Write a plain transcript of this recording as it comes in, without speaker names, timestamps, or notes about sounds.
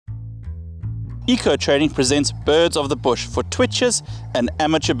EcoTraining presents Birds of the Bush for twitchers and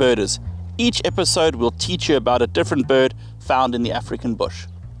amateur birders. Each episode will teach you about a different bird found in the African bush.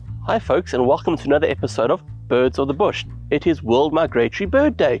 Hi folks, and welcome to another episode of Birds of the Bush. It is World Migratory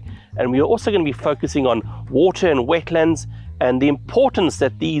Bird Day, and we are also going to be focusing on water and wetlands and the importance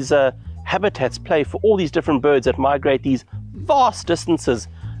that these habitats play for all these different birds that migrate these vast distances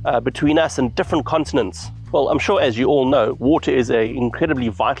between us and different continents. Well, I'm sure, as you all know, water is an incredibly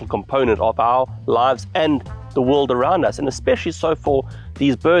vital component of our lives and the world around us, and especially so for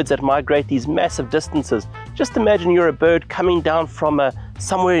these birds that migrate these massive distances. Just imagine you're a bird coming down from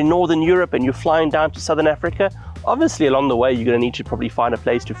somewhere in Northern Europe and you're flying down to Southern Africa. Obviously, along the way, you're going to need to probably find a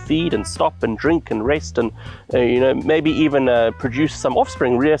place to feed and stop and drink and rest and, maybe even produce some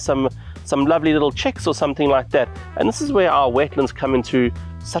offspring, rear some lovely little chicks or something like that. And this is where our wetlands come into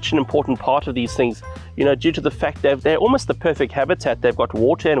such an important part of these things, due to the fact that they're almost the perfect habitat. They've got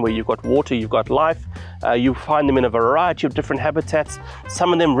water, and where you've got water, you've got life. You find them in a variety of different habitats.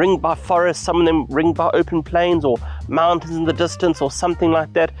 Some of them ringed by forests, some of them ringed by open plains or mountains in the distance or something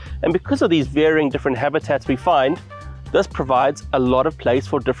like that. And because of these varying different habitats we find, this provides a lot of place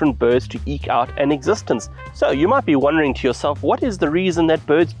for different birds to eke out an existence. So you might be wondering to yourself, what is the reason that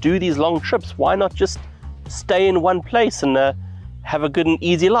birds do these long trips? Why not just stay in one place and have a good and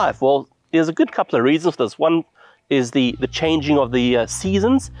easy life? Well, there's a good couple of reasons for this. One is the changing of the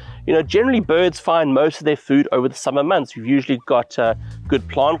seasons. Generally birds find most of their food over the summer months. You've usually got good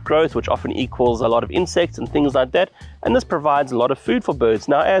plant growth, which often equals a lot of insects and things like that, and this provides a lot of food for birds.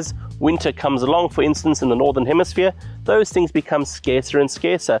 Now, as winter comes along, for instance, in the northern hemisphere, those things become scarcer and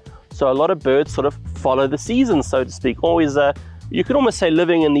scarcer. So a lot of birds sort of follow the seasons, so to speak. Always, you could almost say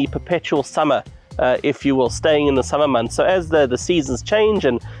living in the perpetual summer, if you will, staying in the summer months. So as the seasons change,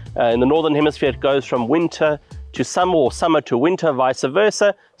 and in the northern hemisphere it goes from winter to summer, or summer to winter, vice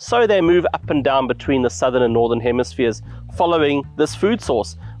versa, so they move up and down between the southern and northern hemispheres, following this food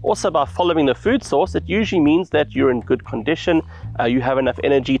source. Also, by following the food source, it usually means that you're in good condition, you have enough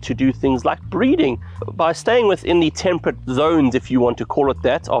energy to do things like breeding. By staying within the temperate zones, if you want to call it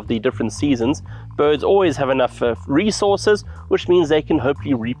that, of the different seasons, birds always have enough resources, which means they can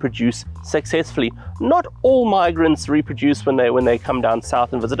hopefully reproduce successfully. Not all migrants reproduce when they come down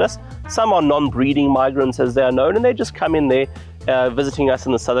south and visit us. Some are non-breeding migrants, as they are known, and they just come in there visiting us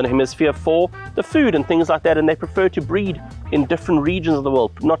in the southern hemisphere for the food and things like that, and they prefer to breed in different regions of the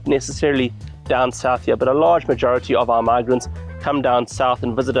world, not necessarily down south here, but a large majority of our migrants come down south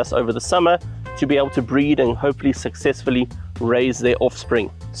and visit us over the summer to be able to breed and hopefully successfully raise their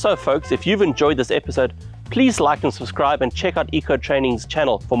offspring. So folks, if you've enjoyed this episode, please like and subscribe, and check out EcoTraining's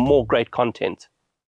channel for more great content.